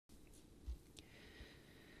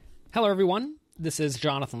Hello, everyone. This is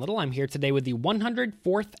Jonathan Little. I'm here today with the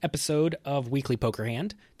 104th episode of Weekly Poker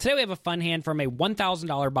Hand. Today we have a fun hand from a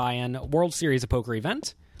 $1,000 buy-in World Series of Poker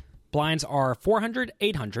event. Blinds are 400,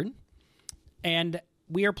 800, and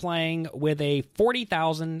we are playing with a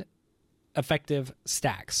 40,000 effective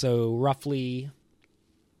stack, so roughly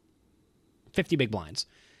 50 big blinds.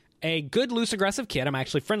 A good loose aggressive kid. I'm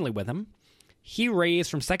actually friendly with him. He raised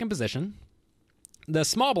from second position. The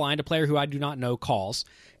small blind, a player who I do not know, calls,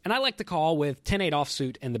 and I like to call with 10-8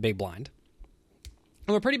 offsuit in the big blind.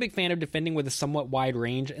 I'm a pretty big fan of defending with a somewhat wide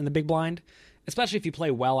range in the big blind, especially if you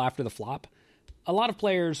play well after the flop. A lot of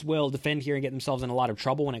players will defend here and get themselves in a lot of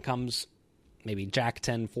trouble when it comes maybe Jack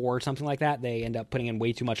 10-4 or something like that. They end up putting in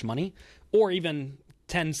way too much money, or even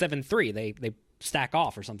 10-7-3. They stack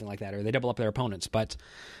off or something like that, or they double up their opponents. But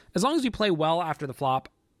as long as you play well after the flop,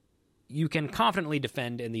 you can confidently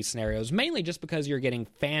defend in these scenarios, mainly just because you're getting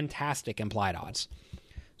fantastic implied odds.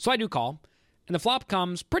 So I do call, and the flop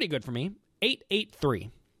comes pretty good for me,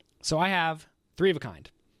 8-8-3. So I have three of a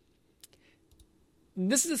kind.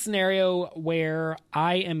 This is a scenario where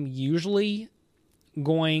I am usually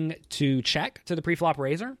going to check to the pre-flop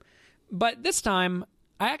raiser, but this time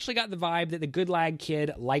I actually got the vibe that the good lag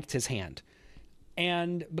kid liked his hand.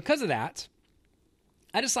 And because of that,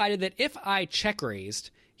 I decided that if I check raised,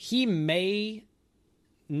 he may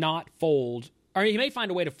not fold, or he may find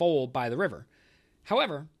a way to fold by the river.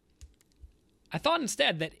 However, I thought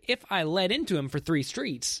instead that if I led into him for three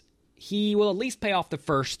streets, he will at least pay off the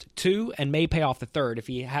first two and may pay off the third if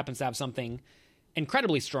he happens to have something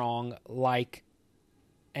incredibly strong like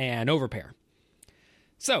an overpair.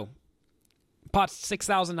 So, pot's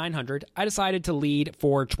 6,900. I decided to lead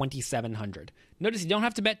for 2,700. Notice you don't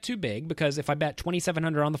have to bet too big, because if I bet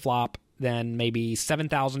 2,700 on the flop, then maybe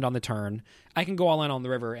 7,000 on the turn, I can go all in on the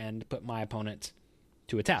river and put my opponent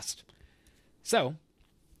to a test. So,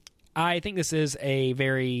 I think this is a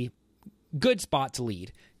very good spot to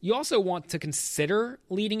lead. You also want to consider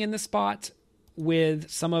leading in this spot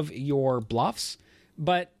with some of your bluffs,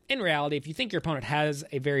 but in reality, if you think your opponent has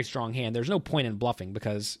a very strong hand, there's no point in bluffing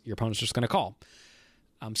because your opponent's just going to call.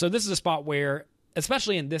 So this is a spot where,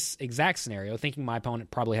 especially in this exact scenario, thinking my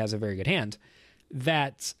opponent probably has a very good hand,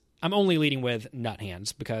 that I'm only leading with nut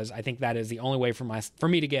hands, because I think that is the only way for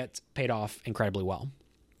me to get paid off incredibly well.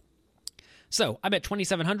 So I bet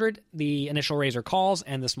 2,700, the initial raiser calls,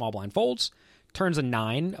 and the small blind folds. Turns a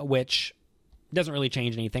 9, which doesn't really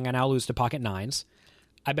change anything. I now lose to pocket nines.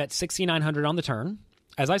 I bet 6,900 on the turn.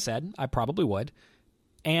 As I said, I probably would.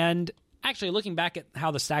 And actually, looking back at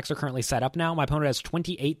how the stacks are currently set up now, my opponent has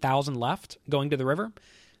 28,000 left going to the river,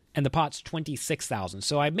 and the pot's 26,000.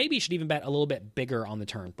 So I maybe should even bet a little bit bigger on the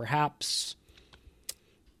turn, perhaps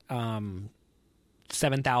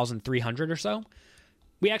 7,300 or so.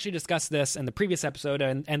 We actually discussed this in the previous episode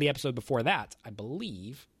and the episode before that, I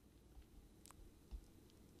believe.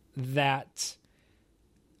 That...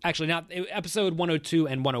 Actually, not episode 102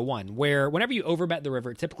 and 101, where whenever you overbet the river,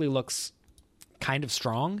 it typically looks kind of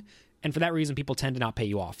strong, and for that reason, people tend to not pay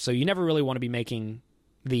you off. So you never really want to be making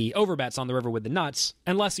the overbets on the river with the nuts,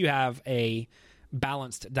 unless you have a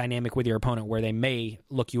balanced dynamic with your opponent where they may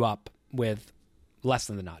look you up with less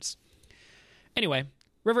than the nuts. Anyway,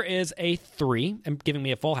 river is a 3, and giving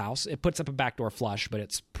me a full house. It puts up a backdoor flush, but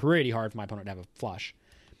it's pretty hard for my opponent to have a flush.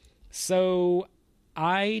 So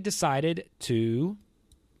I decided to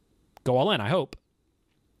go all in, I hope.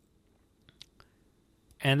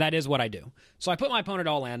 And that is what I do. So I put my opponent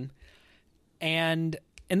all in, and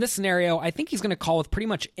in this scenario, I think he's going to call with pretty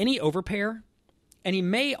much any overpair, and he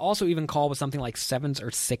may also even call with something like 7s or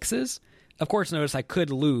 6s. Of course, notice I could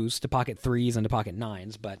lose to pocket 3s and to pocket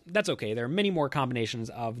 9s, but that's okay. There are many more combinations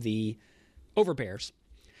of the overpairs.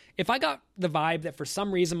 If I got the vibe that for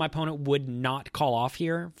some reason my opponent would not call off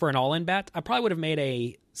here for an all-in bet, I probably would have made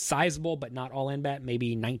a sizable but not all-in bet,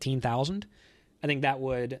 maybe 19,000. I think that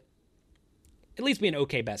would at least be an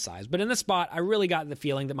okay bet size. But in this spot, I really got the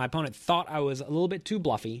feeling that my opponent thought I was a little bit too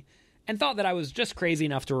bluffy and thought that I was just crazy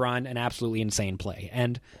enough to run an absolutely insane play.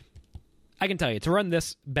 And I can tell you, to run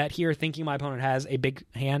this bet here thinking my opponent has a big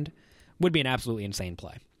hand would be an absolutely insane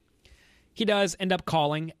play. He does end up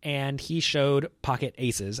calling, and he showed pocket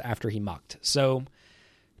aces after he mucked. So,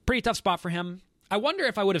 pretty tough spot for him. I wonder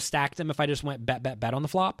if I would have stacked him if I just went bet on the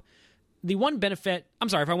flop. The one benefit,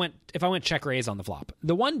 if I went check raise on the flop.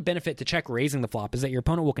 The one benefit to check raising the flop is that your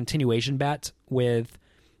opponent will continuation bet with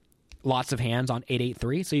lots of hands on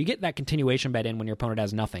 8-8-3. So you get that continuation bet in when your opponent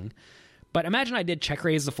has nothing. But imagine I did check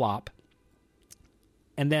raise the flop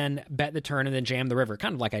and then bet the turn and then jam the river,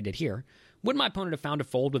 kind of like I did here. Would my opponent have found a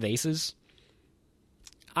fold with aces?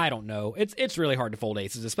 I don't know. It's really hard to fold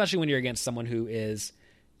aces, especially when you're against someone who is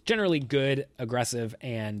generally good, aggressive,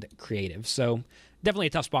 and creative. So definitely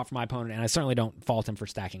a tough spot for my opponent, and I certainly don't fault him for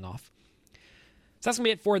stacking off. So that's going to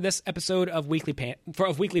be it for this episode of Weekly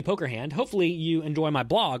Poker Hand. Hopefully you enjoy my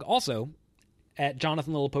blog also at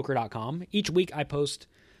jonathanlittlepoker.com. Each week I post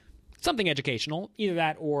something educational, either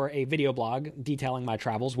that or a video blog detailing my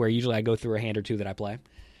travels, where usually I go through a hand or two that I play.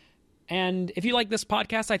 And if you like this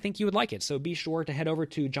podcast, I think you would like it. So be sure to head over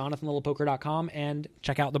to jonathanlittlepoker.com and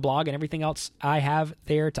check out the blog and everything else I have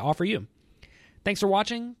there to offer you. Thanks for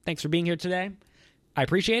watching. Thanks for being here today. I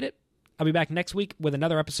appreciate it. I'll be back next week with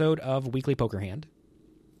another episode of Weekly Poker Hand.